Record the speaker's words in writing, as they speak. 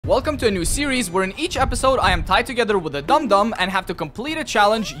Welcome to a new series where in each episode I am tied together with a dum-dum and have to complete a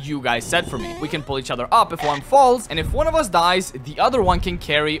challenge you guys set for me. We can pull each other up if one falls, and if one of us dies, the other one can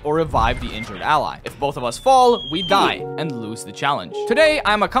carry or revive the injured ally. If both of us fall, we die and lose the challenge. Today,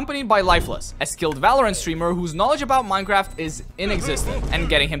 I am accompanied by Lifeless, a skilled Valorant streamer whose knowledge about Minecraft is inexistent, and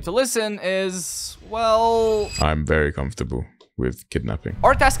getting him to listen is, well... I'm very comfortable with kidnapping.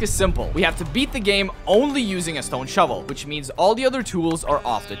 Our task is simple. We have to beat the game only using a stone shovel, which means all the other tools are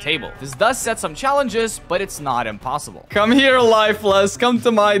off the table. This does set some challenges, but it's not impossible. Come here, Lifeless. Come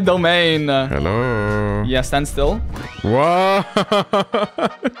to my domain. Hello. Yeah, stand still. What?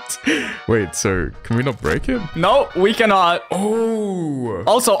 Wait, so can we not break it? No, we cannot. Oh.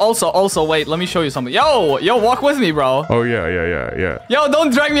 Also, wait, let me show you something. Yo, walk with me, bro. Oh, yeah. Yo,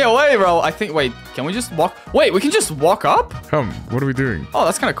 don't drag me away, bro. I think, wait, can we just walk? Wait, we can just walk up? Come, what are we doing? Oh,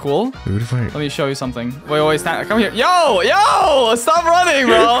 that's kind of cool. What if I... Let me show you something. Wait, stand. Come here. Yo, stop running,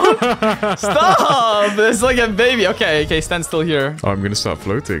 bro. Stop. It's like a baby. Okay, stand still here. Oh, I'm gonna start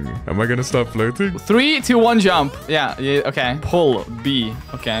floating. Am I gonna start floating? 3, 2, 1, jump. Yeah, okay. Pull, B.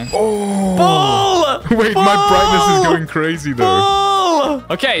 Okay. Oh. Pull! Wait, pull! my brightness is going crazy, though. Pull!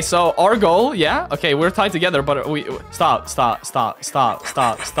 Okay, so our goal, yeah. Okay, we're tied together, but we... Stop.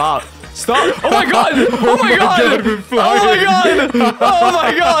 Oh my god! Oh my god! Oh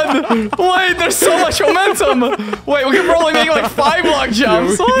my god! Wait, there's so much momentum! Wait, we can probably make like 5 block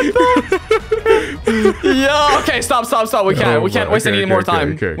jumps. What the? Yeah, okay, stop. We can't waste any more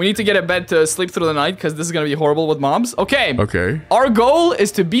time. Okay. We need to get a bed to sleep through the night because this is gonna be horrible with mobs. Okay. Okay. Our goal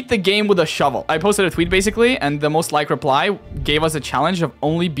is to beat the game with a shovel. I posted a tweet basically, and the most liked reply gave us a challenge of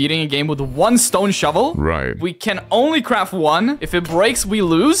only beating a game with 1 stone shovel. Right. We can only craft 1. If it breaks, we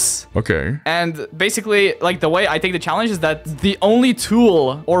lose. Okay. And basically, like, the way I take the challenge is that the only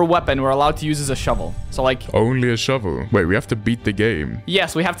tool or weapon we're allowed to use is a shovel. So, like... Only a shovel? Wait, we have to beat the game.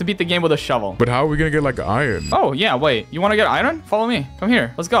 Yes, we have to beat the game with a shovel. But how are we gonna get, like, iron? Oh, yeah, wait. You want to get iron? Follow me. Come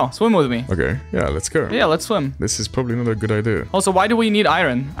here. Let's go. Swim with me. Okay, yeah, let's go. Yeah, let's swim. This is probably not a good idea. Also, why do we need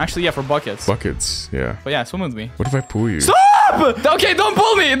iron? Actually, yeah, for buckets. Buckets, yeah. But yeah, swim with me. What if I pull you? Stop! Okay, don't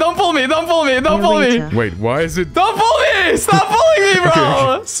pull me. Don't pull me. Wait, why is it... Don't pull me! Stop pulling me,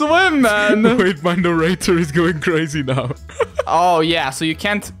 bro! Okay. Swim, man. Wait, my narrator is going crazy now. Oh, yeah, so you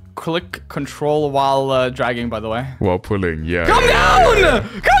can't click control while dragging, by the way. While pulling, yeah. Come down! Yeah.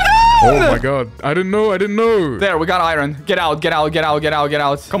 Come down! Oh my god, I didn't know. There, we got iron. Get out.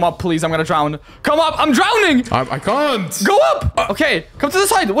 Come up, please, I'm gonna drown. Come up, I'm drowning! I can't. Go up! Okay, come to the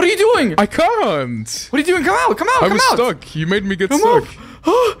side. What are you doing? I can't. What are you doing? Come out. I was stuck. You made me get come stuck.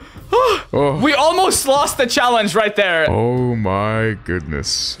 Oh. We almost lost the challenge right there. Oh my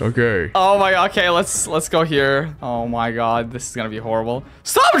goodness. Okay. Oh my god. Okay, let's go here. Oh my god, this is gonna be horrible.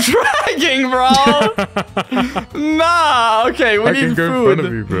 Stop dragging, bro. Nah. Okay, we need food. I can go in front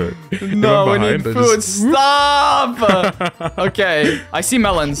of you, bro. No, we need food. Stop. Okay, I see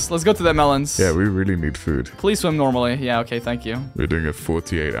melons. Let's go to the melons. Yeah, we really need food. Please swim normally. Yeah. Okay. Thank you. We're doing a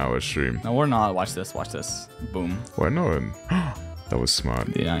 48-hour stream. No, we're not. Watch this. Boom. Why not? That was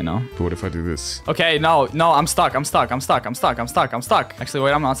smart. Yeah, I know. But what if I do this? Okay, no, I'm stuck. Actually,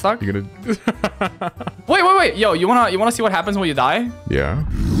 wait, I'm not stuck. You're gonna... Wait. Yo, you wanna see what happens when you die? Yeah.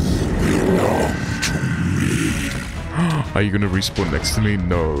 Are you gonna respawn next to me?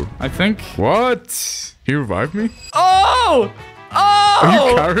 No. I think. What? He revived me? Oh! Are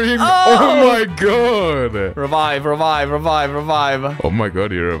you carrying? Oh my god! Revive. Oh my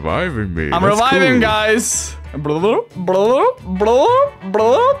god, you're reviving me. I'm reviving, guys.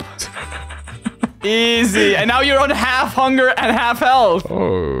 Easy. And now you're on half hunger and half health.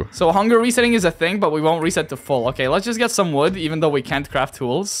 Oh. So hunger resetting is a thing, but we won't reset to full. Okay, let's just get some wood, even though we can't craft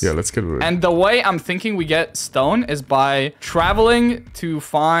tools. Yeah, let's get wood. And the way I'm thinking we get stone is by traveling to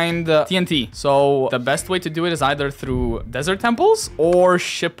find TNT. So the best way to do it is either through desert temples or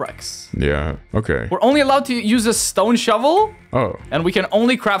shipwrecks. Yeah, okay. We're only allowed to use a stone shovel. Oh. And we can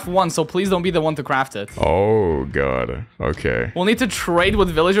only craft 1, so please don't be the one to craft it. Oh, God. Okay. We'll need to trade with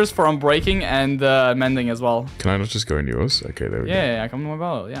villagers for unbreaking and mending as well. Can I not just go in yours? Okay, there we go. Yeah, come to my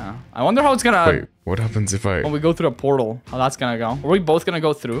boat, yeah. I wonder how it's gonna... Wait, what happens if I... When we go through a portal, how that's gonna go. Are we both gonna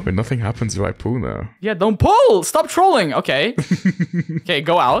go through? But nothing happens if I pull now. Yeah, don't pull! Stop trolling! Okay. Okay,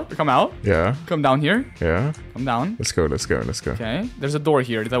 go out. Come out. Yeah. Come down here. Yeah. Come down. Let's go. Okay. There's a door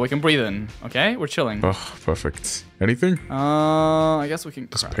here that we can breathe in. Okay? We're chilling. Oh, perfect. Anything? I guess we can...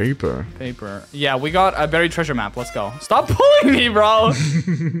 Just paper. Yeah, we got a buried treasure map. Let's go. Stop pulling me, bro!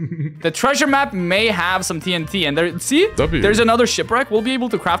 The treasure map may have some TNT. And there... See? There's another shipwreck. We'll be able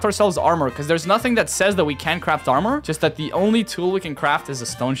to craft ourselves armor because there's nothing nothing that says that we can't craft armor, just that the only tool we can craft is a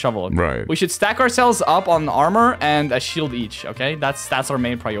stone shovel. Right. We should stack ourselves up on armor and a shield each, okay? That's our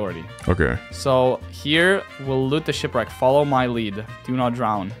main priority. Okay. So here, we'll loot the shipwreck. Follow my lead. Do not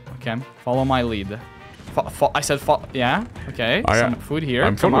drown, okay? Follow my lead. I said, yeah, okay. Some food here.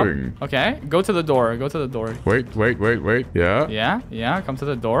 I'm following. Okay, go to the door. Go to the door. Wait. Yeah. Yeah. Come to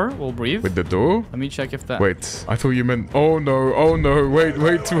the door. We'll breathe. With the door? Let me check if that. Wait, I thought you meant. Oh no. Wait.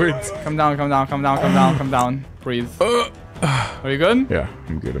 Come down. Breathe. Are you good? Yeah,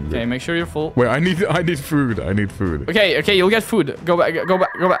 I'm good. Okay, make sure you're full. Wait, I need food. Okay, you'll get food. Go back.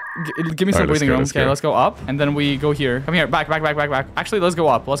 Give me some breathing room. Okay, let's go up, and then we go here. Come here, back. Actually, let's go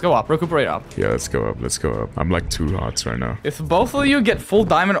up. Recuperate up. Yeah, let's go up. I'm like 2 hearts right now. If both of you get full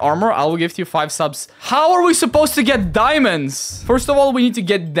diamond armor, I will give you 5 subs. How are we supposed to get diamonds? First of all, we need to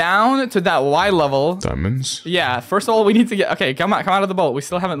get down to that Y level. Diamonds? Yeah, first of all, we need to get... Okay, come out of the boat. We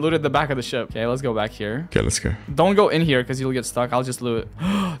still haven't looted the back of the ship. Okay, let's go back here. Okay, let's go. Don't go in here, because you'll get stuck. I'll just loot.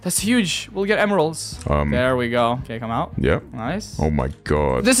 That's huge. We'll get emeralds. There we go. Okay, come out. Yep. Nice. Oh my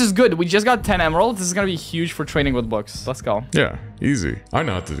god. This is good. We just got 10 emeralds. This is gonna be huge for trading with books. Let's go. Yeah, easy. I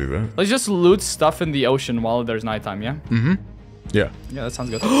know how to do that. Let's just loot stuff in the ocean while there's nighttime, yeah? Yeah. Yeah, that sounds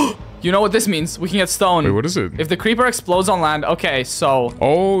good. You know what this means? We can get stone. Wait, what is it? If the creeper explodes on land. Okay, so...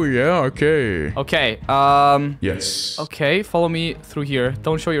 Oh, yeah, okay. Okay, Yes. Okay, follow me through here.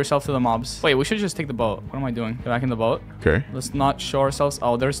 Don't show yourself to the mobs. Wait, we should just take the boat. What am I doing? Get back in the boat. Okay. Let's not show ourselves.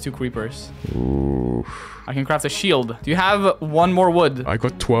 Oh, there's 2 creepers. Ooh. I can craft a shield. Do you have 1 more wood? I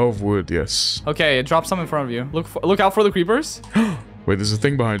got 12 wood, yes. Okay, drop some in front of you. Look out for the creepers. Wait, there's a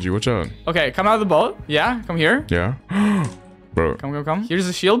thing behind you. Watch out. Okay, come out of the boat. Yeah, come here. Yeah. Bro. Come. Here's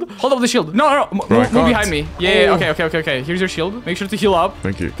the shield. Hold up the shield. No. Move behind me. Yeah. Okay. Here's your shield. Make sure to heal up.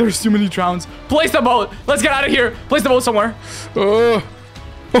 Thank you. There's too many drowns. Place the boat. Let's get out of here. Place the boat somewhere. Oh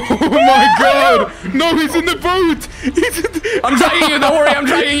my god. No, he's in the boat. I'm dragging you. Don't worry. I'm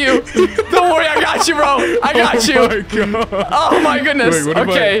dragging you. Don't worry. I got you, bro. I got you. Oh my god. Oh my goodness. Wait,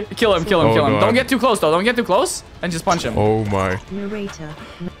 okay. Kill him. No, Don't get too close, though. Don't get too close. And just punch him. Oh my. Narrator.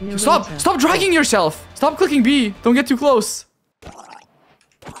 Stop dragging yourself. Stop clicking B. Don't get too close.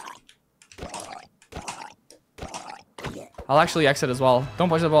 I'll actually exit as well. Don't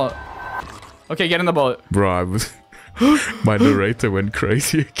push the boat. Okay, get in the boat. Bro, my narrator went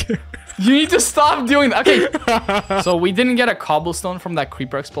crazy again. You need to stop doing that. Okay. So we didn't get a cobblestone from that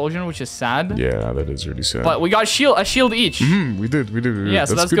creeper explosion, which is sad. Yeah, that is really sad. But we got a shield each. We did. Yeah,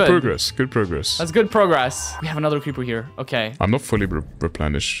 so that's good. Good progress. That's good progress. We have another creeper here. Okay. I'm not fully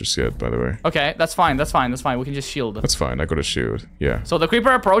replenished just yet, by the way. Okay, that's fine. We can just shield. That's fine. I got a shield. Yeah. So the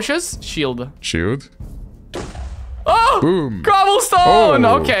creeper approaches. Shield. Shield. Oh! Boom. Cobblestone!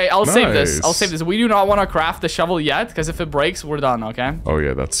 Oh, okay, I'll save this. nice. We do not want to craft the shovel yet, because if it breaks, we're done, okay? Oh,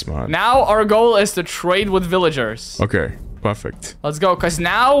 yeah, that's smart. Now our goal is to trade with villagers. Okay, perfect. Let's go, because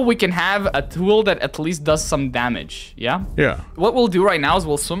now we can have a tool that at least does some damage, yeah? Yeah. What we'll do right now is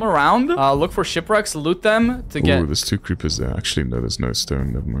we'll swim around, look for shipwrecks, loot them to get... Ooh, there's 2 creepers there. Actually, no, there's no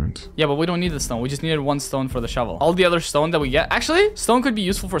stone. Never mind. Yeah, but we don't need the stone. We just needed 1 stone for the shovel. All the other stone that we get... Actually, stone could be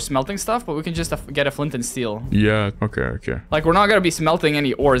useful for smelting stuff, but we can just get a flint and steel. Yeah, okay. Like, we're not going to be smelting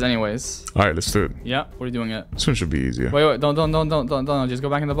any ores anyways. All right, let's do it. Yeah, we're doing it. This one should be easier. Wait, don't. Just go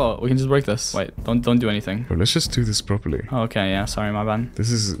back in the boat. We can just break this. Wait, don't do anything. Bro, let's just do this properly. Okay, yeah, sorry, my bad.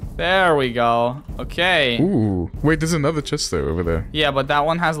 This is... There we go. Okay. Ooh. Wait, there's another chest there over there. Yeah, but that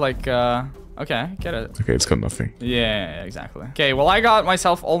one has like, okay, get it. Okay, it's got nothing. Yeah, exactly. Okay, well, I got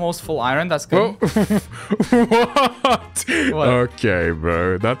myself almost full iron. That's good. What? What? Okay,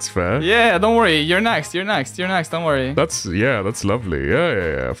 bro. That's fair. Yeah, don't worry. You're next. Don't worry. That's lovely.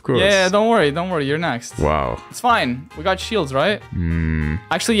 Yeah, of course. Yeah, don't worry. You're next. Wow. It's fine. We got shields, right?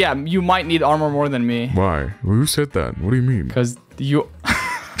 Actually, yeah, you might need armor more than me. Why? Who said that? What do you mean? Because you...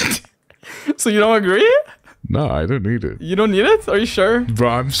 So you don't agree? No, I don't need it. You don't need it? Are you sure? Bro,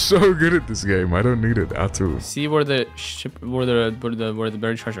 I'm so good at this game. I don't need it at all. See where the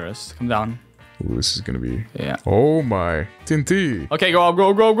buried treasure is. Come down. Ooh, this is gonna be... Yeah. Oh my. TNT. Okay, go up.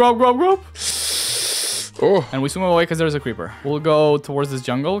 Oh. And we swim away because there's a creeper. We'll go towards this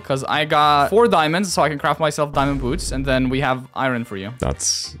jungle because I got 4 diamonds so I can craft myself diamond boots. And then we have iron for you.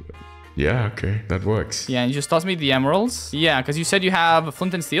 That's... Yeah, okay. That works. Yeah, and you just toss me the emeralds. Yeah, because you said you have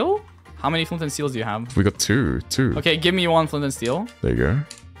flint and steel? How many flint and steels do you have? We got 2. Okay, give me 1 flint and steel. There you go.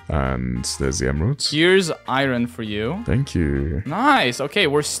 And there's the emeralds. Here's iron for you. Thank you. Nice. Okay,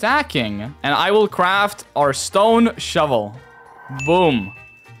 we're stacking. And I will craft our stone shovel. Boom.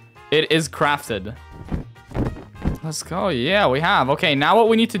 It is crafted. Let's go. Yeah, we have. Okay, now what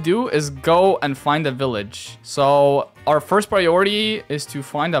we need to do is go and find a village. So our first priority is to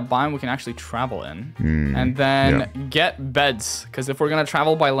find a biome we can actually travel in. And then get beds. Because if we're going to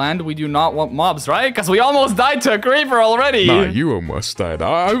travel by land, we do not want mobs, right? Because we almost died to a creeper already. Nah, you almost died.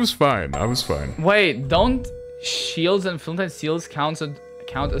 I was fine. I was fine. Wait, don't shields and flint and steels count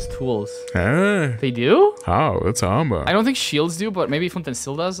as tools? They do? How? That's armor. I don't think shields do, but maybe flint and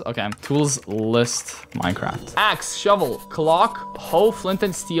steel does. Okay. Tools list Minecraft. Axe, shovel, clock, hoe, flint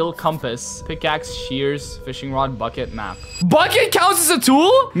and steel, compass, pickaxe, shears, fishing rod, bucket, map. Bucket counts as a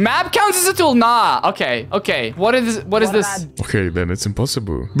tool? Map counts as a tool? Nah. Okay. Okay. What is this? Okay, then it's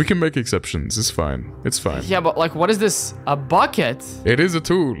impossible. We can make exceptions. It's fine. It's fine. Yeah, but like, what is this? A bucket? It is a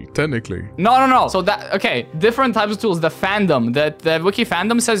tool, technically. No. So that, okay. Different types of tools. The fandom, the wiki fandom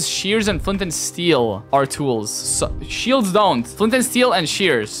says shears and flint and steel are tools. So, shields don't. Flint and steel and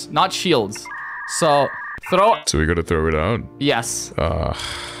shears, not shields. So So we gotta throw it out. Yes.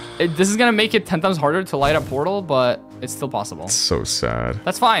 This is gonna make it 10 times harder to light a portal, but it's still possible. So sad.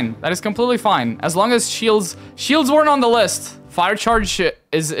 That's fine. That is completely fine. As long as shields weren't on the list. Fire charge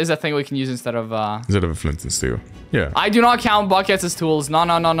is a thing we can use instead of a flint and steel. Yeah. I do not count buckets as tools. No.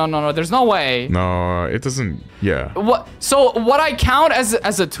 There's no way. No, it doesn't. Yeah. What? So what I count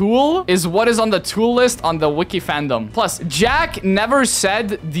as a tool is what is on the tool list on the wiki fandom. Plus, Jack never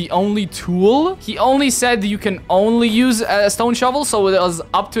said the only tool. He only said you can only use a stone shovel. So it was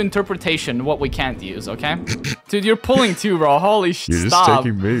up to interpretation what we can't use. Okay. Dude, you're pulling too, bro. Holy shit. You're just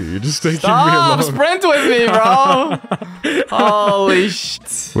taking me. You're just taking me Stop. along. Sprint with me, bro. Holy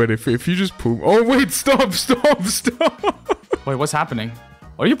shit. Wait, if you just pull... Oh, wait, stop. Wait, what's happening?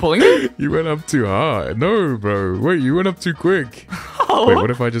 Are you pulling me? You went up too hard. No, bro. Wait, you went up too quick. Oh. Wait, what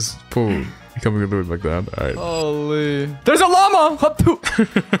if I just pull? You coming a little bit like that? All right. Holy. There's a llama.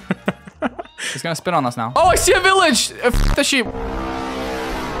 It's gonna spit on us now. Oh, I see a village. F the sheep.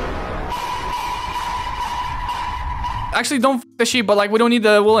 Actually, don't f the sheep, but like we don't need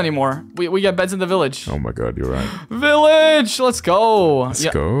the wool anymore. We get beds in the village. Oh my god, you're right. Village, let's go. Let's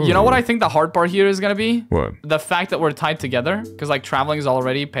go. You know what I think the hard part here is gonna be? What? The fact that we're tied together, because like traveling is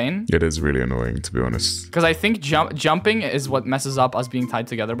already pain. It is really annoying, to be honest. Because I think jumping is what messes up us being tied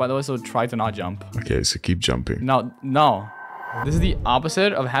together. By the way, so try to not jump. Okay, so keep jumping. No. This is the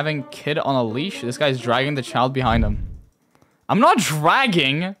opposite of having kid on a leash. This guy's dragging the child behind him. I'm not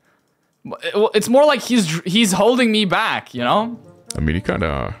dragging. It's more like he's holding me back, you know? I mean, you kind of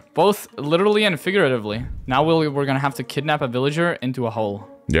are. Both literally and figuratively. Now we're gonna have to kidnap a villager into a hole.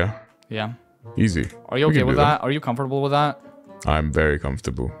 Yeah. Yeah. Easy. Are you okay with that? Are you comfortable with that? I'm very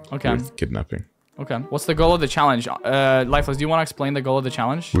comfortable with kidnapping. Okay. What's the goal of the challenge? Lifeless, do you want to explain the goal of the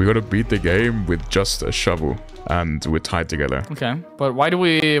challenge? We gotta beat the game with just a shovel, and we're tied together. Okay. But why do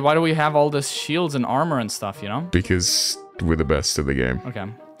we have all this shields and armor and stuff, you know? Because we're the best at the game. Okay.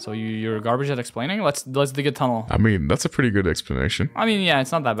 So you're garbage at explaining? Let's dig a tunnel. I mean, that's a pretty good explanation. I mean, yeah,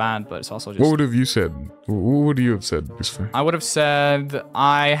 it's not that bad, but it's also just... What would have you said? What would you have said, Boosfer? I would have said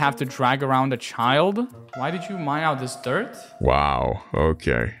I have to drag around a child. Why did you mine out this dirt? Wow.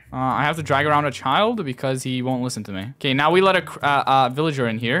 Okay. I have to drag around a child because he won't listen to me. Okay, now we let a villager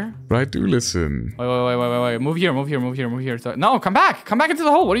in here. But I do listen. Wait. Move here. No, come back. Come back into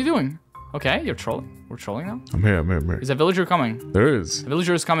the hole. What are you doing? Okay, you're trolling. We're trolling now? I'm here. Is a villager coming? There is. A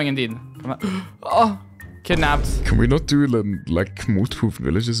villager is coming indeed. Come on. Oh, kidnapped. Can we not do like multiple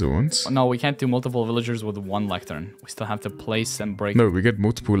villages at once? No, we can't do multiple villagers with one lectern. We still have to place and break. No, we get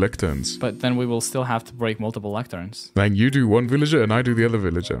multiple lecterns. But then we will still have to break multiple lecterns. Like you do one villager and I do the other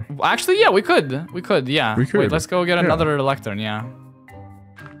villager. Actually, yeah, we could, yeah. We could. Wait, let's go get another lectern, yeah.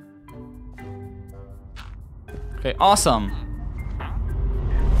 Okay, awesome.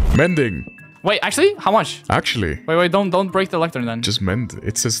 Mending. Wait, actually, how much? Actually. Wait, don't break the lectern then. Just mend.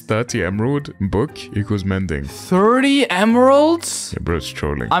 It says 30 emerald book equals mending. 30 emeralds? Yeah, bro, it's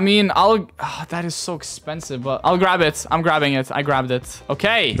trolling. I mean, that is so expensive, but I'll grab it. I'm grabbing it. I grabbed it.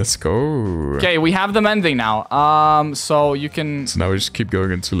 Okay. Let's go. Okay, we have the mending now. So you can... So now we just keep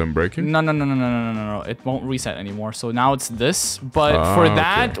going until I'm breaking? No. It won't reset anymore. So now it's this. But for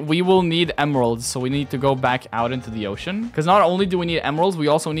that, we will need emeralds. So we need to go back out into the ocean. Because not only do we need emeralds, we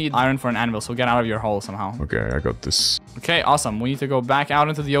also need iron for an anvil. So get out of your hole somehow. Okay, I got this. Okay, awesome. We need to go back out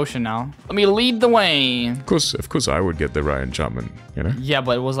into the ocean now. Let me lead the way. Of course I would get the right enchantment, you know? Yeah,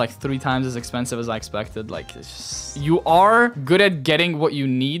 but it was like 3 times as expensive as I expected. Like, it's just... You are good at getting what you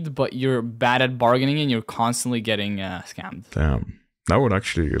need, but you're bad at bargaining and you're constantly getting scammed. Damn. That would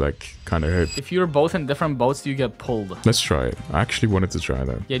actually, like, kind of hurt. If you're both in different boats, you get pulled. Let's try it. I actually wanted to try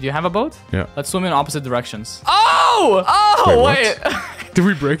that. Yeah, do you have a boat? Yeah. Let's swim in opposite directions. Oh! Wait. Did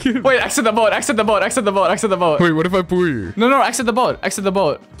we break it? Wait, exit the boat, exit the boat, exit the boat, exit the boat. Wait, what if I pull you? No, no, exit the boat, exit the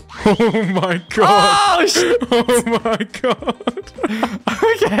boat. Oh my god. Oh, shit. Oh my god.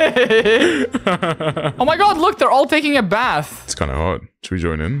 Okay. Oh my god, look, they're all taking a bath. It's kind of hot. Should we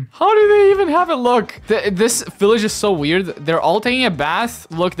join in? How do they even have it look? This village is so weird. They're all taking a bath.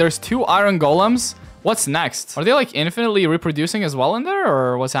 Look, there's 2 iron golems. What's next? Are they like infinitely reproducing as well in there,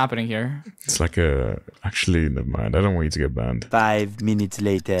 or what's happening here? It's like a... Actually, never mind. I don't want you to get banned. 5 minutes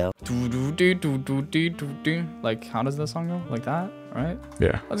later. Like, how does the song go? Like that, right?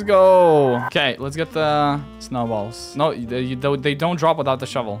 Yeah. Let's go. Okay, let's get the snowballs. No, they don't drop without the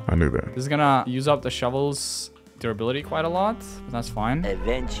shovel. I knew that. This is gonna use up the shovel's durability quite a lot, but that's fine.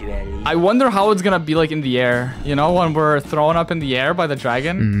 Eventually. I wonder how it's gonna be like in the air, you know, when we're thrown up in the air by the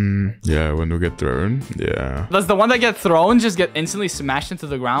dragon. Yeah, when we get thrown. Yeah. Does the one that gets thrown just get instantly smashed into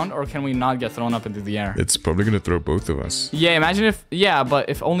the ground, or can we not get thrown up into the air? It's probably gonna throw both of us. Yeah, imagine if... Yeah, but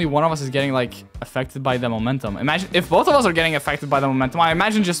if only one of us is getting, like, affected by the momentum. Imagine if both of us are getting affected by the momentum. I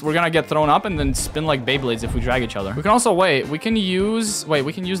imagine just we're gonna get thrown up and then spin like Beyblades if we drag each other. We can also... Wait, we can use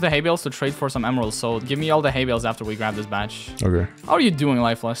the hay bales to trade for some emeralds. So give me all the hay bales after we grab this badge. Okay. How are you doing,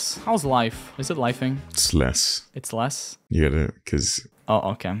 Lifeless? How's life? Is it lifing? It's less. It's less? You get it? Because...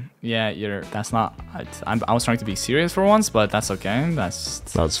 Oh, okay. Yeah, that's not... I was trying to be serious for once, but that's okay.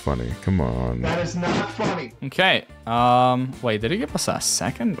 That's funny. Come on. That is not funny. Okay. Wait, did it give us a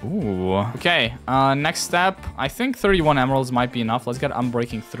second? Ooh. Okay. Next step. I think 31 emeralds might be enough. Let's get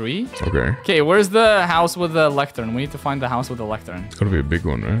Unbreaking 3. Okay. Okay, where's the house with the lectern? We need to find the house with the lectern. It's gotta be a big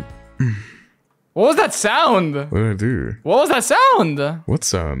one, right? What was that sound? What did I do? What was that sound? What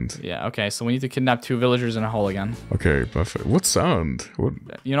sound? Yeah, okay, so we need to kidnap 2 villagers in a hole again. Okay, perfect. What sound? What?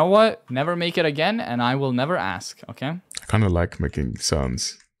 You know what? Never make it again, and I will never ask, okay? I kind of like making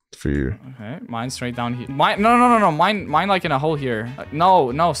sounds for you. Okay, mine straight down here. No. Mine like in a hole here.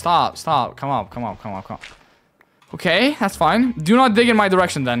 No, stop. Come up. Okay, that's fine. Do not dig in my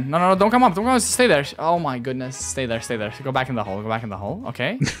direction then. No, don't come up. Stay there. Oh my goodness. Stay there. Go back in the hole.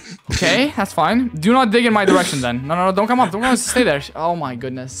 Okay. Okay, that's fine. Do not dig in my direction then. No, don't come up. Stay there. Oh my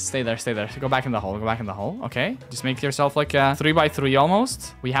goodness. Stay there. Go back in the hole. Okay. Just make yourself like a 3x3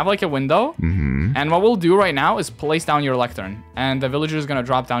 almost. We have like a window. And what we'll do right now is place down your lectern. And the villager is gonna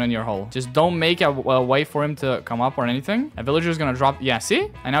drop down in your hole. Just don't make a way for him to come up or anything. A villager is gonna drop. Yeah, see?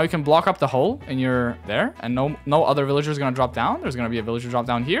 And now you can block up the hole and you're there. And no other villager is gonna drop down. There's gonna be a villager drop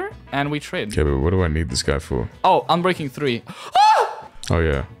down here. And we trade. Okay, but what do I need this guy for? Oh, Unbreaking 3. Oh,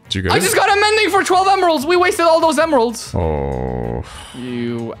 yeah. Did you get I it? just got a mending for 12 emeralds. We wasted all those emeralds. Oh.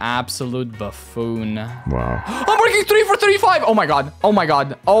 You absolute buffoon. Wow. Unbreaking 3 for 35. Oh my god.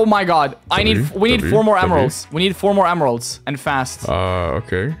 We need 4 more emeralds. We need 4 more emeralds and fast.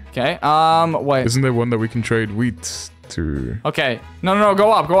 Okay. Okay. Wait. Isn't there one that we can trade wheat to? Okay. No.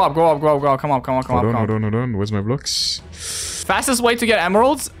 Go up. Come on. Hold on. Where's my blocks? Fastest way to get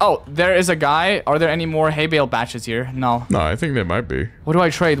emeralds? Oh, there is a guy. Are there any more hay bale batches here? No. No, I think there might be. What do I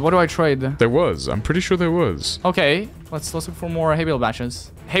trade? There was. I'm pretty sure there was. Okay. Let's look for more hay bale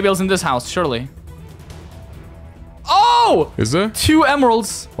batches. Hay bales in this house, surely. Oh! Is there? 2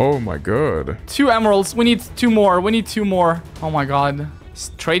 emeralds. Oh my god. 2 emeralds. We need 2 more. Oh my god.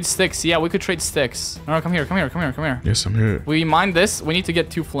 Trade sticks. Yeah, we could trade sticks. No, come here. Yes, I'm here. We mine this. We need to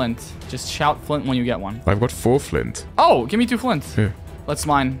get 2 flint. Just shout flint when you get one. I've got 4 flint. Oh, give me 2 flint. Here. Let's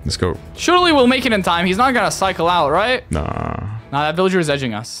mine. Let's go. Surely we'll make it in time. He's not gonna cycle out, right? Nah, that villager is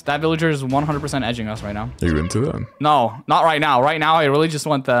edging us. That villager is 100% edging us right now. Are you into that? No, not right now. Right now, I really just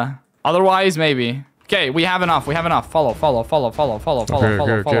want the... Otherwise, maybe. Okay, we have enough. Follow. Okay.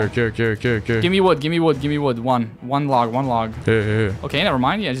 Give me wood. One log. Here. Okay, never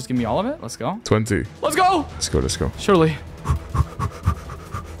mind. Yeah, just give me all of it. Let's go. 20. Let's go. Let's go. Surely.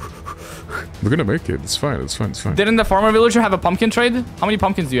 We're gonna make it. It's fine. Didn't the farmer villager have a pumpkin trade? How many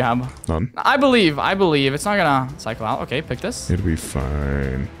pumpkins do you have? None. I believe. It's not gonna cycle out. Okay, pick this. It'll be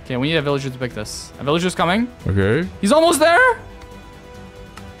fine. Okay, we need a villager to pick this. A villager's coming. Okay. He's almost there.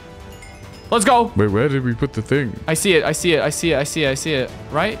 Let's go. Wait, where did we put the thing? I see it.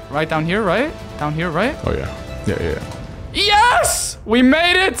 Right down here, right? Oh, yeah. Yes! We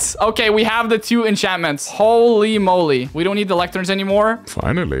made it! Okay, we have the 2 enchantments. Holy moly. We don't need the lecterns anymore.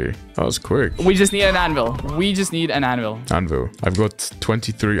 Finally. That was quick. We just need an anvil. Anvil. I've got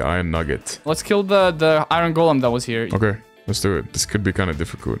 23 iron nugget. Let's kill the iron golem that was here. Okay, let's do it. This could be kind of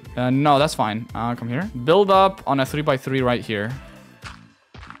difficult. No, that's fine. Come here. Build up on a 3x3 right here.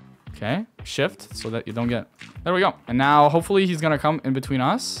 Okay, shift so that you don't get... There we go. And now, hopefully, he's gonna come in between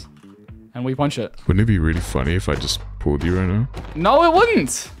us. and we punch it. Wouldn't it be really funny if I just pulled you right now? No, it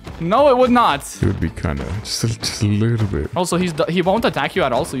wouldn't. No, it would not. It would be kind of just a little bit. Also, he won't attack you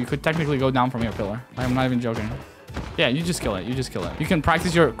at all, so you could technically go down from your pillar. I'm not even joking. Yeah, you just kill it. You just kill it. You can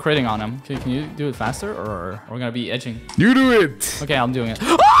practice your critting on him. Can you do it faster, or we're gonna be edging? You do it. Okay, I'm doing it.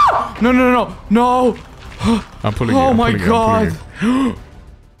 Ah! No, no, no, no, no. I'm pulling you. Oh my god.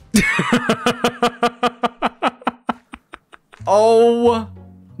 Oh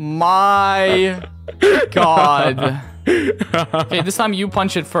my god. Okay, this time you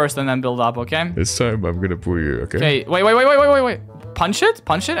punch it first and then build up, okay? This time I'm gonna pull you, okay? Okay, wait. Punch it,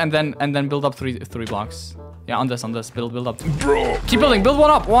 and then build up three blocks. Yeah, on this, build up. Bro. Keep building, build one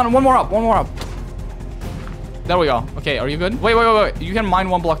up, one more up. There we go. Okay, are you good? Wait. You can mine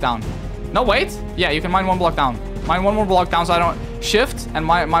one block down. No, wait. Yeah, you can mine one block down. Mine one more block down so I don't shift and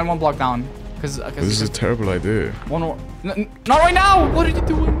mine one block down. This is a terrible idea. One more. Not right now. What are you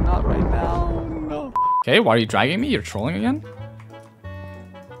doing? Not right now. No. Okay, why are you dragging me? You're trolling again?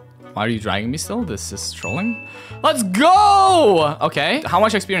 Why are you dragging me still? This is trolling. Let's go! Okay, how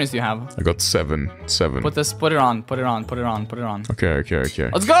much experience do you have? I got 7. Put it on. Okay.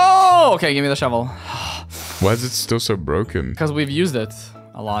 Let's go! Okay, give me the shovel. Why is it still so broken? Because we've used it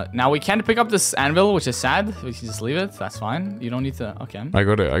a lot. Now we can't pick up this anvil, which is sad. We can just leave it. That's fine. You don't need to. Okay. I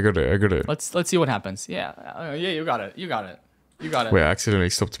got it. Let's see what happens. Yeah, you got it. Wait, I accidentally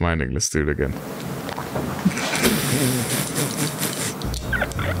stopped mining. Let's do it again.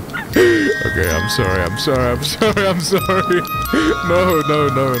 Okay, I'm sorry.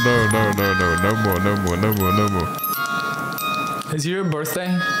 No more. Is your birthday?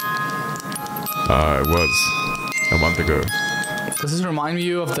 It was a month ago. Does this remind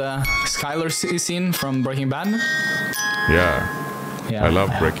you of the Skylar scene from Breaking Bad? Yeah. I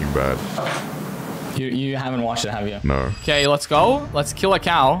love Breaking Bad. You haven't watched it, have you? No. Okay, let's go. Let's kill a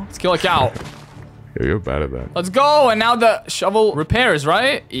cow. Yeah, you're bad at that. Let's go. And now the shovel repairs,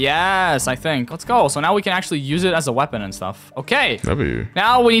 right? Yes, I think. Let's go. So now we can actually use it as a weapon and stuff. Okay. W.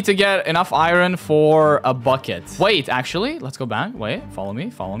 Now we need to get enough iron for a bucket. Wait, actually, let's go back. Wait, follow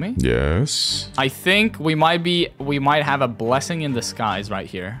me. Yes. I think we might have a blessing in disguise right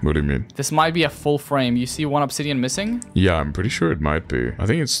here. What do you mean? This might be a full frame. You see one obsidian missing? Yeah, I'm pretty sure it might be. I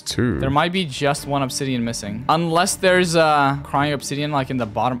think it's 2. There might be just one obsidian missing. Unless there's a crying obsidian like in the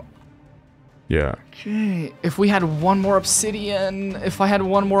bottom. Yeah. Okay. If we had one more obsidian, I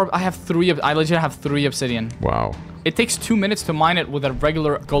have 3. I legit have 3 obsidian. Wow. It takes 2 minutes to mine it with a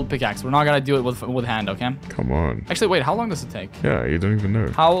regular gold pickaxe. We're not gonna do it with hand, okay? Come on. Actually, wait. How long does it take? Yeah, you don't even know.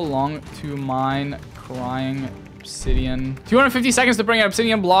 How long to mine crying obsidian? 250 seconds to bring an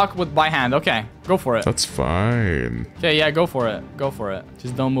obsidian block by hand. Okay, go for it. That's fine. Okay, yeah, go for it.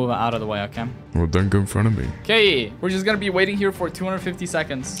 Just don't move out of the way, okay? Well, don't go in front of me. Okay, we're just gonna be waiting here for 250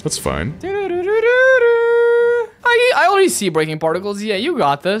 seconds. That's fine. I already see breaking particles. Yeah, you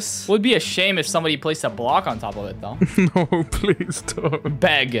got this. Would be a shame if somebody placed a block on top of it, though. No, please don't.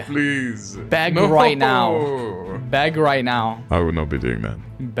 Beg. Please. Beg right now. Beg right now. I would not be doing that.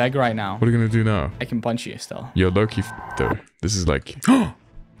 Beg right now. What are you gonna do now? I can punch you still. You're low-key though. This is like...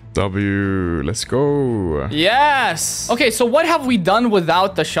 W. Let's go. Yes. Okay, so what have we done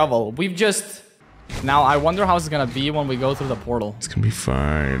without the shovel? We've just... Now, I wonder how it's gonna be when we go through the portal. It's gonna be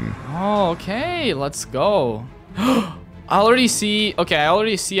fine. Oh, okay. Let's go. I already see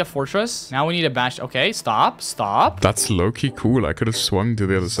a fortress. Now we need a bash. Okay, stop. That's low-key cool. I could have swung to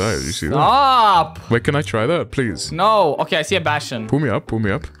the other side. You see that? Stop. Wait, can I try that, please? No. Okay, I see a bastion. Pull me up.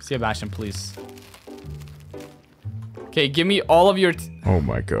 See a bastion, please. Okay, give me all of your... Oh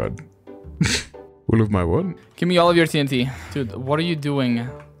my god. All of my what? Give me all of your TNT. Dude, what are you doing?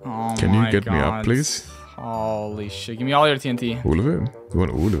 Oh Can you get me up, please? Holy shit. Give me all your TNT. All of it? You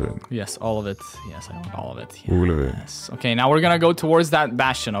want all of it? Yes, all of it. Yes, I want all of it. Yes. All of it. Okay, now we're gonna go towards that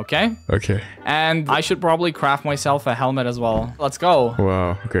bastion, okay? Okay. And I should probably craft myself a helmet as well. Let's go.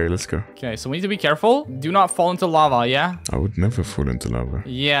 Wow. Okay, let's go. Okay, so we need to be careful. Do not fall into lava, yeah? I would never fall into lava.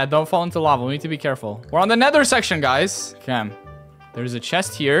 Yeah, don't fall into lava. We need to be careful. We're on the nether section, guys. Okay. There's a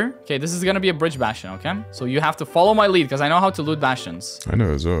chest here. Okay, this is gonna be a bridge bastion, okay? So you have to follow my lead, because I know how to loot bastions. I know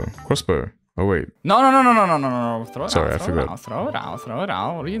as well. Crossbow. Oh, wait. No. Throw it Sorry, out. I forgot. Throw it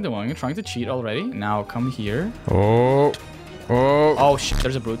out. What are you doing? You're trying to cheat already. Now come here. Oh. Oh, shit.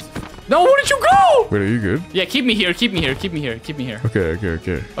 There's a brute. No, where did you go? Wait, are you good? Yeah, keep me here.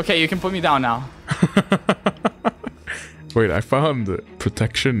 Okay. Okay, you can put me down now. Wait, I found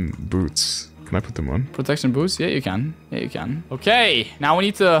protection boots. Can I put them on? Protection boost? Yeah, you can. Yeah, you can. Okay, now we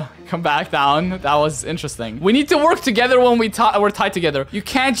need to come back down. That was interesting. We need to work together when we're tied together. You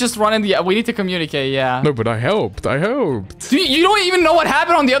can't just run in the... We need to communicate, yeah. No, but I helped. I helped. Dude, you don't even know what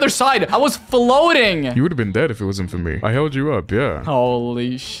happened on the other side. I was floating. You would have been dead if it wasn't for me. I held you up, yeah.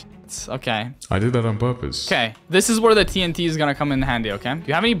 Holy shit. Okay. I did that on purpose. Okay. This is where the TNT is gonna come in handy, okay? Do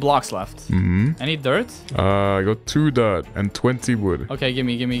you have any blocks left? Mm-hmm. Any dirt? I got 2 dirt and 20 wood. Okay, give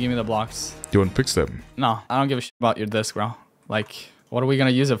me the blocks. Do you want to fix them? No, I don't give a shit about your disc, bro. Like, what are we gonna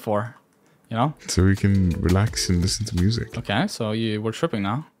use it for? You know? So we can relax and listen to music. Okay, so we're tripping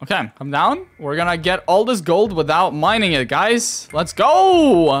now. Okay, come down. We're gonna get all this gold without mining it, guys. Let's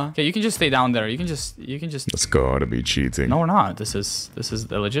go. Okay, you can just stay down there. You can just. That's gotta be cheating. No, we're not. This is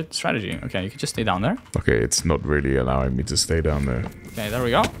the legit strategy. Okay, you can just stay down there. Okay, it's not really allowing me to stay down there. Okay, there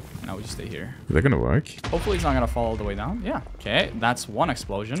we go. Now we just stay here. Is that gonna work? Hopefully it's not gonna fall all the way down. Yeah. Okay, that's 1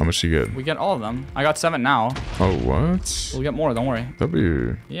 explosion. How much do you get? We get all of them. I got 7 now. Oh, what? We'll get more, don't worry.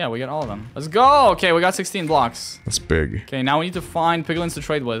 W. Yeah, we get all of them. Let's go. Okay, we got 16 blocks. That's big. Okay, now we need to find piglins to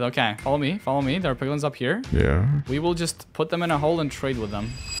trade with. Okay, follow me. Follow me. There are piglins up here. Yeah. We will just put them in a hole and trade with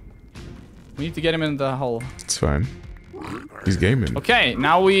them. We need to get him in the hole. It's fine. He's gaming. Okay,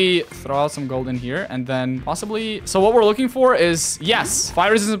 now we throw out some gold in here and then possibly... So what we're looking for is... Yes,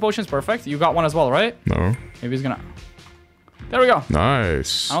 fire resistant potions, perfect. You got one as well, right? No. Maybe he's gonna... There we go.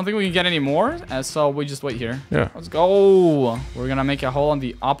 Nice. I don't think we can get any more, so we just wait here. Yeah. Let's go. We're gonna make a hole on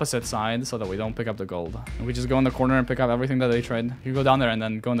the opposite side so that we don't pick up the gold. And we just go in the corner and pick up everything that they trade. You go down there and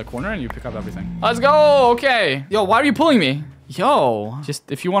then go in the corner and you pick up everything. Let's go. Okay. Yo, why are you pulling me? Yo, just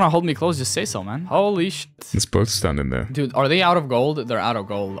if you want to hold me close, just say so, man. Holy shit. Let's both stand in there. Dude, are they out of gold? They're out of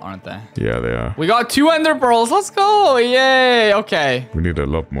gold, aren't they? Yeah, they are. We got 2 ender pearls. Let's go. Yay. Okay. We need a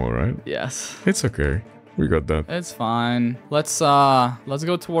lot more, right? Yes. It's okay. We got that. It's fine. Let's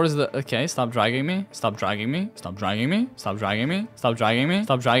go towards the... Okay, stop dragging me. Stop dragging me. Stop dragging me. Stop dragging me. Stop dragging me.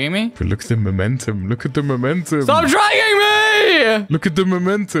 Stop dragging me. But look at the momentum. Look at the momentum. Stop dragging me! Look at the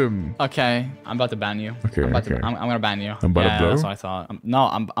momentum. Okay, I'm about to ban you. Okay, I'm okay. I'm gonna ban you. I'm about to blow? That's what I thought. No,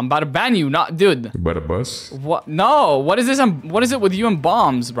 I'm about to ban you. Not, dude. You about to bust? What? No. What is this? What is it with you and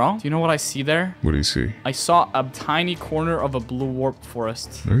bombs, bro? Do you know what I see there? What do you see? I saw a tiny corner of a blue warp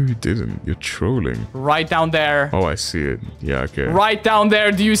forest. No, you didn't. You're trolling. Right down there. Oh, I see it. Yeah, okay. Right down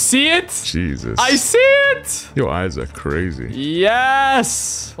there. Do you see it? Jesus. I see it. Your eyes are crazy.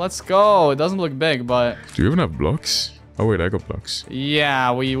 Yes. Let's go. It doesn't look big, but... Do you even have blocks? Oh, wait, I got blocks.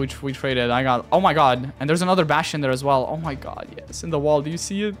 Yeah, we traded. I got... Oh, my God. And there's another bastion there as well. Oh, my God. Yes, in the wall. Do you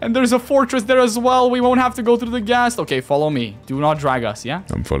see it? And there's a fortress there as well. We won't have to go through the ghast. Okay, follow me. Do not drag us, yeah?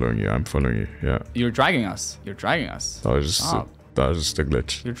 I'm following you. I'm following you. Yeah. You're dragging us. You're dragging us. That was just a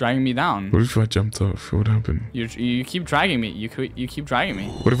glitch. You're dragging me down. What if I jumped off? What happened? You keep dragging me. You keep dragging me.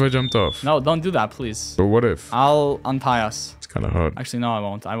 What if I jumped off? No, don't do that, please. But what if? I'll untie us. It's kind of hard. Actually, no, I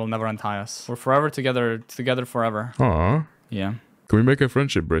won't. I will never untie us. We're forever together forever. Aw. Yeah. Can we make a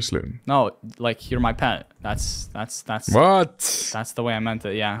friendship bracelet? No, like you're my pet. That's What? That's the way I meant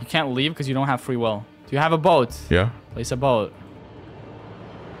it. Yeah. You can't leave because you don't have free will. Do you have a boat? Yeah. Place a boat.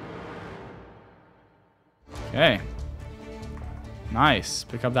 Okay. Nice.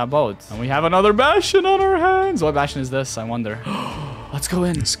 Pick up that boat. And we have another bastion on our hands. What bastion is this? I wonder. Let's go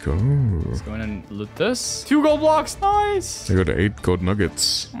in. Let's go. Let's go in and loot this. 2 gold blocks. Nice. I got 8 gold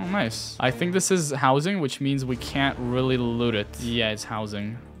nuggets. Oh, nice. I think this is housing, which means we can't really loot it. Yeah, it's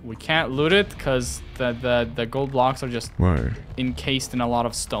housing. We can't loot it because the gold blocks are just Why? encased in a lot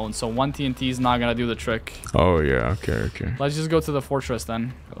of stone. So 1 TNT is not going to do the trick. Oh, yeah. Okay, okay. Let's just go to the fortress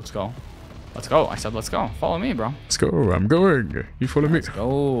then. Let's go. Let's go. I said let's go. Follow me, bro. Let's go. I'm going. You follow me. Let's go.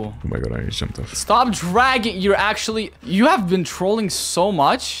 Oh my god, I jumped off. Stop dragging. You have been trolling so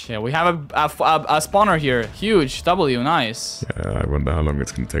much. Yeah, we have a spawner here. Huge. W. Nice. Yeah, I wonder how long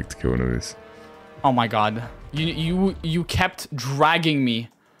it's going to take to kill one of these. Oh my god. You kept dragging me.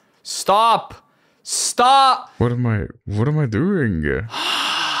 Stop. Stop. What am I doing?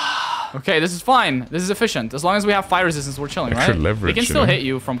 Okay, this is fine. This is efficient. As long as we have fire resistance, we're chilling, right? Leverage, We can still hit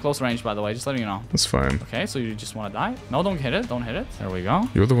you from close range, by the way. Just letting you know. That's fine. Okay, so you just want to die? No, don't hit it. Don't hit it. There we go.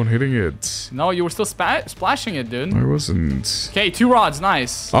 You're the one hitting it. No, you were still splashing it, dude. I wasn't. Okay, 2 rods.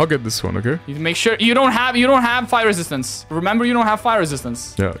 Nice. I'll get this one, okay? You make sure you don't have fire resistance. Remember, you don't have fire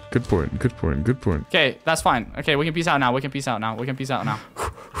resistance. Yeah, good point. Good point. Good point. Okay, that's fine. Okay, we can peace out now. We can peace out now. We can peace out now.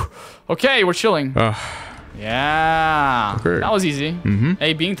 Okay, we're chilling. Yeah. Okay. That was easy. Mm-hmm.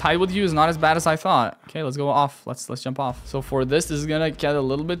 Hey, being tied with you is not as bad as I thought. Okay, let's go off. Let's jump off. So for this is gonna get a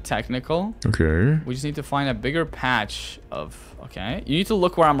little bit technical. Okay. We just need to find a bigger patch of... Okay. You need to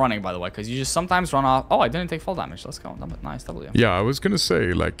look where I'm running, by the way, because you just sometimes run off... Oh, I didn't take fall damage. Let's go. Nice, W. Yeah, I was gonna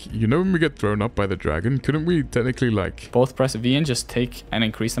say, like, you know when we get thrown up by the dragon, couldn't we technically, like... Both press V and just take an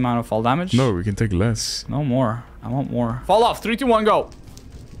increased amount of fall damage? No, we can take less. No more. I want more. Fall off. 3, 2, 1, go.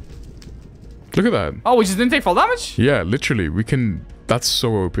 Look at that. Oh, we just didn't take fall damage? Yeah, literally, we can... That's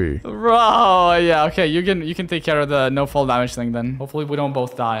so OP. Bro, yeah, okay. You can take care of the no fall damage thing then. Hopefully we don't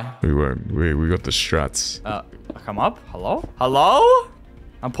both die. We won't. We got the strats. Come up. Hello? Hello?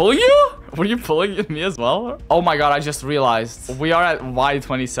 I'm pulling you? Were you pulling me as well? Oh my god, I just realized. We are at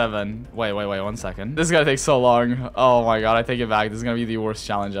Y27. Wait, 1 second. This is gonna take so long. Oh my god, I take it back. This is gonna be the worst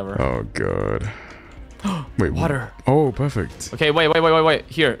challenge ever. Oh god. Wait, water. Oh, perfect. Okay, wait.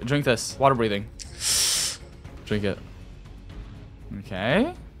 Here, drink this. Water breathing. Drink it.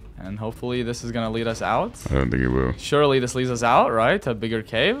 Okay. And hopefully this is gonna lead us out. I don't think it will. Surely this leads us out, right? To a bigger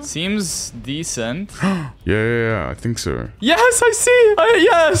cave. Seems decent. Yeah, I think so. Yes, I see.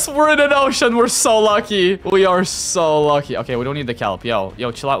 Yes, we're in an ocean. We're so lucky. We are so lucky. Okay, we don't need the kelp. Yo,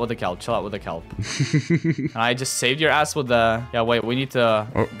 chill out with the kelp. And I just saved your ass with the... Yeah, wait, we need to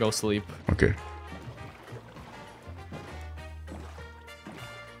go sleep. Okay.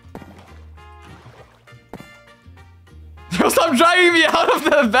 Yo, stop dragging me out of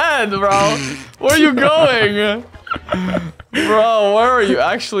the bed, bro. Where are you going? Bro, where are you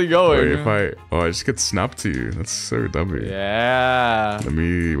actually going? Wait, I just get snapped to you. That's so dummy. Yeah.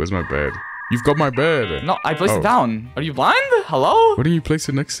 Where's my bed? You've got my bed. No, I placed it down. Are you blind? Hello? Why don't you place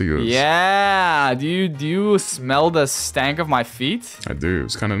it next to yours? Yeah. Do you smell the stank of my feet? I do.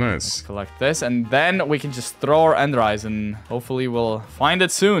 It's kind of nice. Let's collect this, and then we can just throw our end rise, and hopefully we'll find it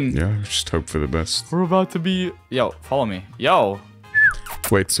soon. Yeah, just hope for the best. We're about to be... Yo, follow me. Yo.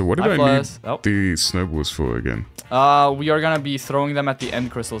 Wait, so what did I need the snowballs for again? We are gonna be throwing them at the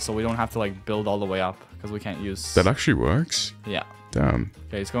end crystal, so we don't have to like build all the way up, because we can't use... That actually works? Yeah. Damn.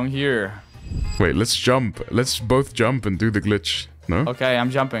 Okay, it's going here. Wait, let's jump. Let's both jump and do the glitch. No? Okay, I'm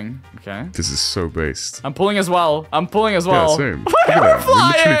jumping. Okay. This is so based. I'm pulling as well. Yeah, same. We're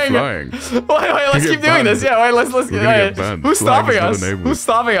flying! We're literally flying. Wait, let's keep doing this. Yeah, let's get banned. Who's stopping us? Who's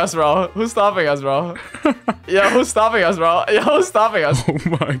stopping us, bro? Who's stopping us, bro? Yeah, who's stopping us, bro? Yeah, who's stopping us? Oh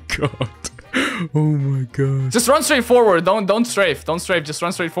my god. Oh my god. Just run straight forward. Don't strafe. Don't strafe. Just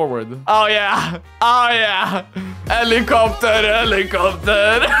run straight forward. Oh yeah. Oh yeah. Helicopter.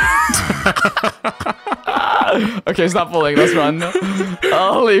 Okay, stop pulling. Let's run.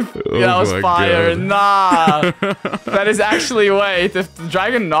 Holy. That was fire. God. Nah. That is actually... Wait. If the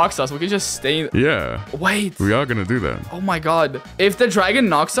dragon knocks us, we can just stay... Yeah. Wait. We are gonna do that. Oh my god. If the dragon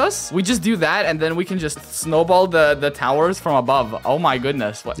knocks us, we just do that, and then we can just snowball the towers from above. Oh my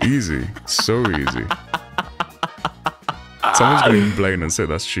goodness. What? Easy. So easy. Someone's gonna complain and say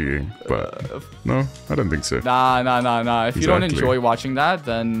that's cheating, but no, I don't think so. Nah. If you don't enjoy watching that,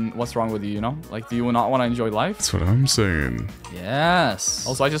 then what's wrong with you, you know? Like, do you not want to enjoy life? That's what I'm saying. Yes.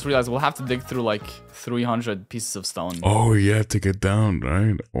 Also, I just realized we'll have to dig through like 300 pieces of stone. Oh, yeah, to get down,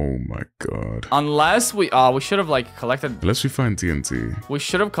 right? Oh my god. Unless we should have like collected... Unless we find TNT. We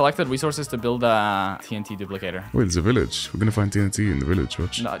should have collected resources to build a TNT duplicator. Wait, there's a village. We're gonna find TNT in the village,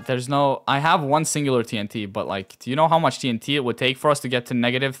 watch. No, there's no... I have one singular TNT, but like, do you know how much TNT it would take for us to get to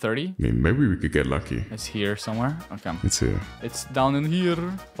 -30? I mean, maybe we could get lucky. It's here somewhere. Okay. It's here. It's down in here.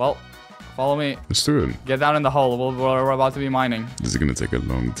 Well, follow me. Let's do it. Get down in the hole. We're about to be mining. This is gonna take a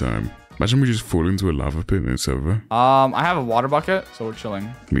long time. Imagine we just fall into a lava pit and it's over. I have a water bucket, so we're chilling.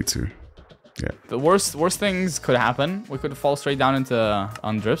 Me too. Yeah. The worst things could happen. We could fall straight down into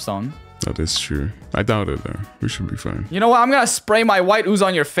dripstone. That is true. I doubt it though. We should be fine. You know what? I'm gonna spray my white ooze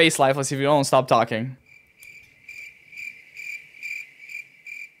on your face, Lifeless, if you don't stop talking.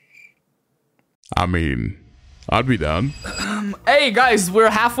 I mean, I'd be down. Hey guys, we're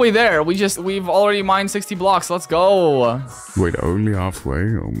halfway there. We've already mined 60 blocks. Let's go. Wait, only halfway?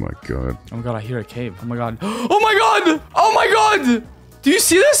 Oh my god. Oh my god, I hear a cave. Oh my god. Oh my god! Oh my god! Do you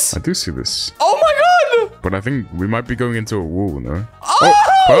see this? I do see this. Oh my god! But I think we might be going into a wall, no? Oh,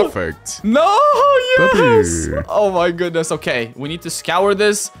 perfect. No, yes! W. Oh my goodness. Okay, we need to scour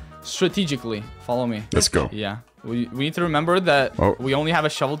this strategically. Follow me. Let's go. Yeah. We need to remember that we only have a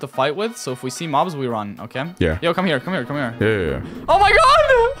shovel to fight with, so if we see mobs, we run, okay? Yeah. Yo, come here. Yeah. Oh my god!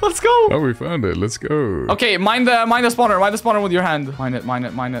 Let's go! Oh, we found it. Let's go. Okay, mine the spawner. Mine the spawner with your hand. Mine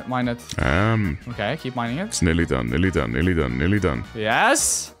it. Okay. Okay, keep mining it. It's nearly done.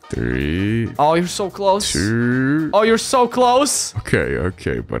 Yes. 3. Oh, you're so close. 2. Oh, you're so close. Okay,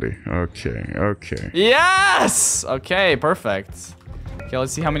 okay, buddy. Okay, okay. Yes. Okay, perfect. Okay,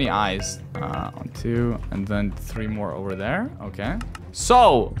 let's see how many eyes. 1, 2, and then 3 more over there. Okay.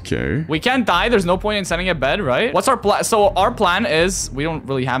 So, Okay. we can't die. There's no point in setting a bed, right? What's our plan? So, our plan is, we don't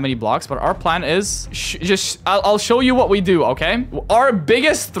really have many blocks, but our plan is, I'll show you what we do, okay? Our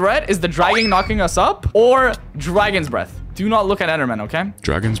biggest threat is the dragon knocking us up or dragon's breath. Do not look at Enderman, okay?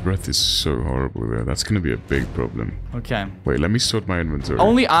 Dragon's breath is so horrible there. That's gonna be a big problem. Okay. Wait, let me sort my inventory.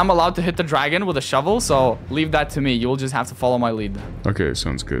 Only I'm allowed to hit the dragon with a shovel, so leave that to me. You'll just have to follow my lead. Okay,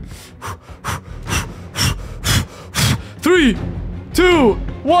 sounds good. 3, 2,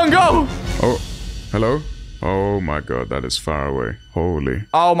 1, go! Oh, hello? Oh my god, that is far away. Holy.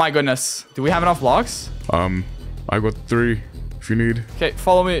 Oh my goodness. Do we have enough blocks? I got 3 if you need. Okay,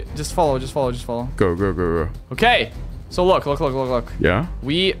 follow me. Just follow. Go, go, go, go. Okay. So look. Yeah?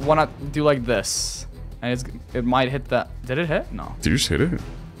 We want to do like this. And it might hit the... Did it hit? No. Did you just hit it?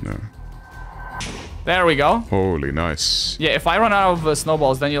 No. There we go. Holy, nice. Yeah, if I run out of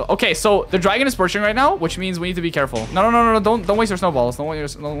snowballs, then you'll... Okay, so the dragon is perching right now, which means we need to be careful. No. Don't waste your snowballs. Don't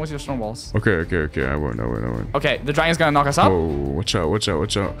waste your snowballs. Okay. I won't. Okay, the dragon's gonna knock us up. Oh, watch out.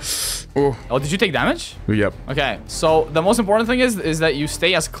 Oh, did you take damage? Yep. Okay, so the most important thing is that you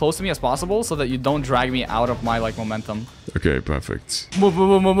stay as close to me as possible so that you don't drag me out of my, like, momentum. Okay, perfect. Move.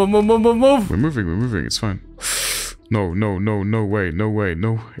 We're moving. It's fine. No way.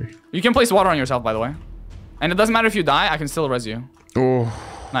 You can place water on yourself, by the way. And it doesn't matter if you die, I can still res you. Oh.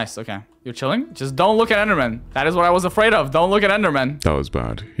 Nice, okay. You're chilling? Just don't look at Enderman. That is what I was afraid of. Don't look at Enderman. That was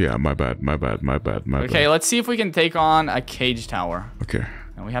bad. Yeah, my bad. Okay, let's see if we can take on a cage tower. Okay.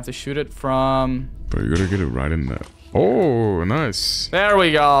 And we have to shoot it from... Bro, you gotta get it right in there. Oh, nice. There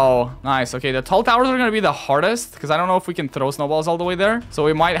we go. Nice. Okay, the tall towers are gonna be the hardest because I don't know if we can throw snowballs all the way there. So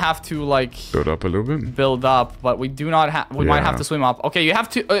we might have to, like... Build up a little bit? Build up, but we do not have... We might have to swim up. Okay, you have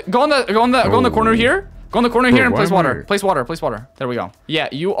to... go on the corner here. Go in the corner here and place water. Place water. There we go. Yeah,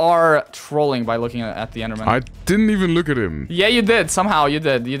 you are trolling by looking at the Enderman. I didn't even look at him. Yeah, you did. Somehow, you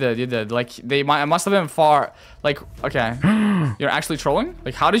did. Like, they must have been far... Like, okay. You're actually trolling?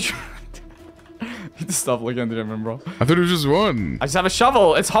 Like, how did you... You need to stop looking at the Enderman, bro. I thought it was just one. I just have a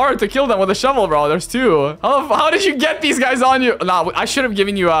shovel. It's hard to kill them with a shovel, bro. There's 2. How did you get these guys on you? Nah, I should have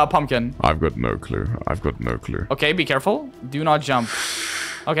given you a pumpkin. I've got no clue. Okay, be careful. Do not jump.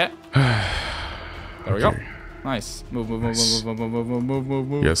 Okay. There we go. Nice. Move.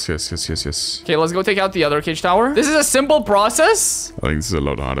 Yes. Okay, let's go take out the other cage tower. This is a simple process. I think this is a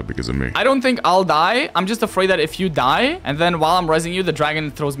lot harder because of me. I don't think I'll die. I'm just afraid that if you die, and then while I'm resing you, the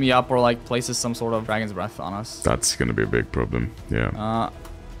dragon throws me up or like places some sort of dragon's breath on us. That's gonna be a big problem. Yeah.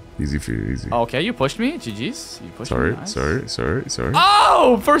 Easy for you, easy. Okay, you pushed me. GG's. You pushed me. Nice. Sorry.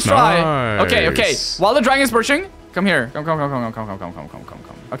 Oh, first try. Nice. Okay. While the dragon's perching, come here. Come.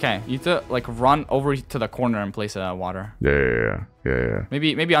 Okay, you need to like run over to the corner and place water. Yeah.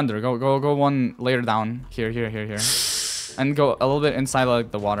 Maybe under. Go one layer down. Here. And go a little bit inside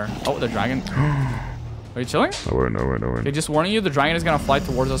like the water. Oh, the dragon. Are you chilling? I won't. Okay, just warning you, the dragon is gonna fly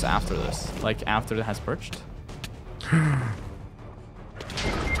towards us after this. Like after it has perched.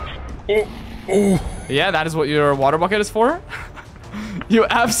 Oh. Yeah, that is what your water bucket is for. You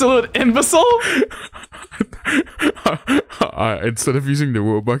absolute imbecile. Instead of using the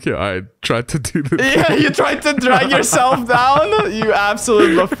water bucket, I tried to do the Yeah, you tried to drag yourself down? You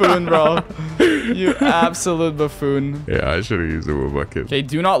absolute buffoon, bro. You absolute buffoon. Yeah, I should have used the water bucket. Okay,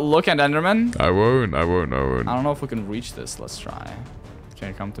 do not look at Enderman. I won't. I don't know if we can reach this. Let's try.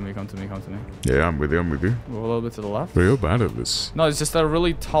 Okay, come to me. Yeah, I'm with you. Go a little bit to the left. But you're bad at this. No, it's just a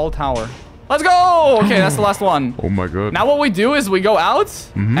really tall tower. Let's go! Okay, that's the last one. Oh my god. Now what we do is we go out,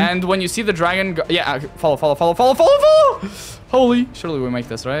 and when you see the dragon go, yeah, follow. Holy, surely we make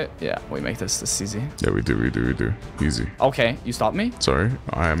this, right? Yeah, we make this. This is easy. Yeah, we do. Easy. Okay, you stopped me? Sorry,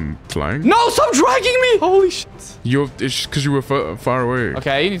 I am flying. No, stop dragging me! Holy shit. It's because you were far away.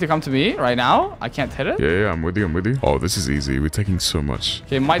 Okay, you need to come to me right now. I can't hit it. Yeah, I'm with you. Oh, this is easy. We're taking so much.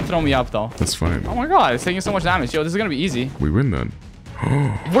 Okay, it might throw me up, though. That's fine. Oh my god, it's taking so much damage. Yo, this is gonna be easy. We win then.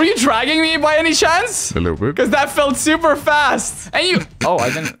 Were you dragging me by any chance? A little bit. Because that felt super fast. And you... Oh,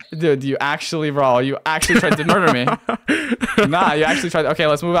 I didn't... Dude, you actually, bro, you actually tried to murder me. Nah, you actually tried... Okay,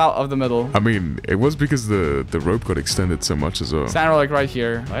 let's move out of the middle. I mean, it was because the rope got extended so much as well. Stand like right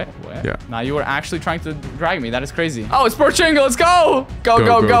here. Wait. Yeah. Nah, you were actually trying to drag me. That is crazy. Oh, it's perching. Let's go. Go. We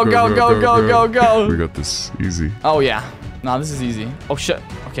got this. Easy. Oh, yeah. Nah, this is easy. Oh, shit.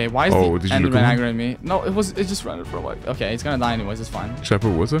 Okay, why is the Enderman aggroing me? No, it just ran it for like... Okay, it's gonna die anyways. It's fine. Should I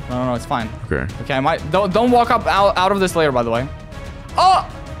put water? No, it's fine. Okay. Okay, I might... Don't walk up out of this layer, by the way. Oh!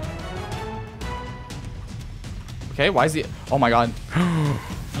 Okay, why is he... Oh my god.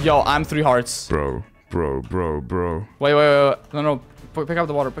 Yo, I'm 3 hearts. Bro. Wait. No. Pick up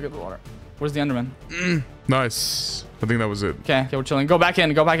the water. Where's the Enderman? Nice. I think that was it. Okay, we're chilling. Go back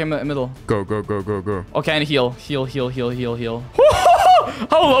in middle. Go. Okay, and heal.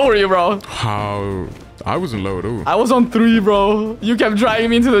 How low were you, bro? How? I wasn't low at all. I was on 3, bro. You kept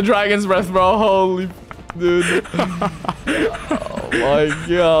dragging me into the dragon's breath, bro. Holy... Dude. Oh my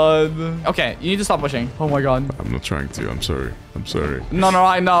god. Okay, you need to stop pushing. Oh my god. I'm not trying to. I'm sorry. No,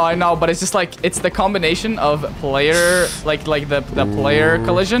 I know, but it's just like it's the combination of player like the player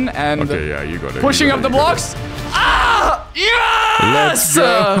collision and okay, yeah, you got it. Pushing up the blocks. Ah! Yes!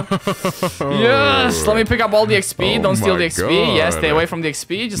 Yes! Let me pick up all the XP. Oh Don't steal the XP. God. Yes, stay away from the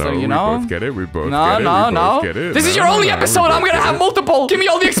XP. Just so you know. We both get it. We both get it. This is your only episode. I'm gonna have multiple. Give me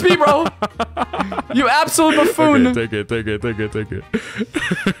all the XP, bro. You absolute buffoon. Okay, take it.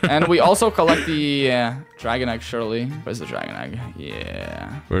 And we also collect the dragon egg, surely. Where's the dragon egg?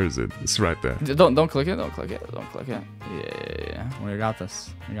 Yeah. Where is it? It's right there. Don't click it. Don't click it. Yeah. We got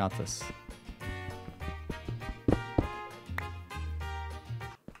this.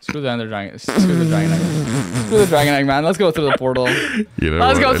 Screw the ender dragon. Screw the dragon egg. Screw the dragon egg, man. Let's go through the portal.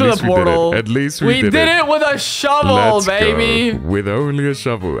 Let's go through the portal. At least we did it with a shovel, baby. With only a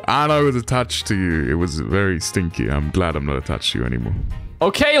shovel. And I was attached to you. It was very stinky. I'm glad I'm not attached to you anymore.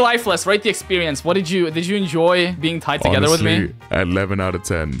 Okay, Lifeless, rate the experience. What did you enjoy being tied together with me? 11 out of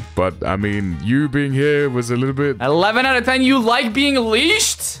 10. But I mean, you being here was a little bit 11 out of 10. You like being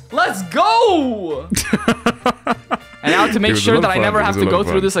leashed? Let's go. And now to make sure that I never have to go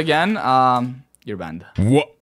through this again, you're banned. What?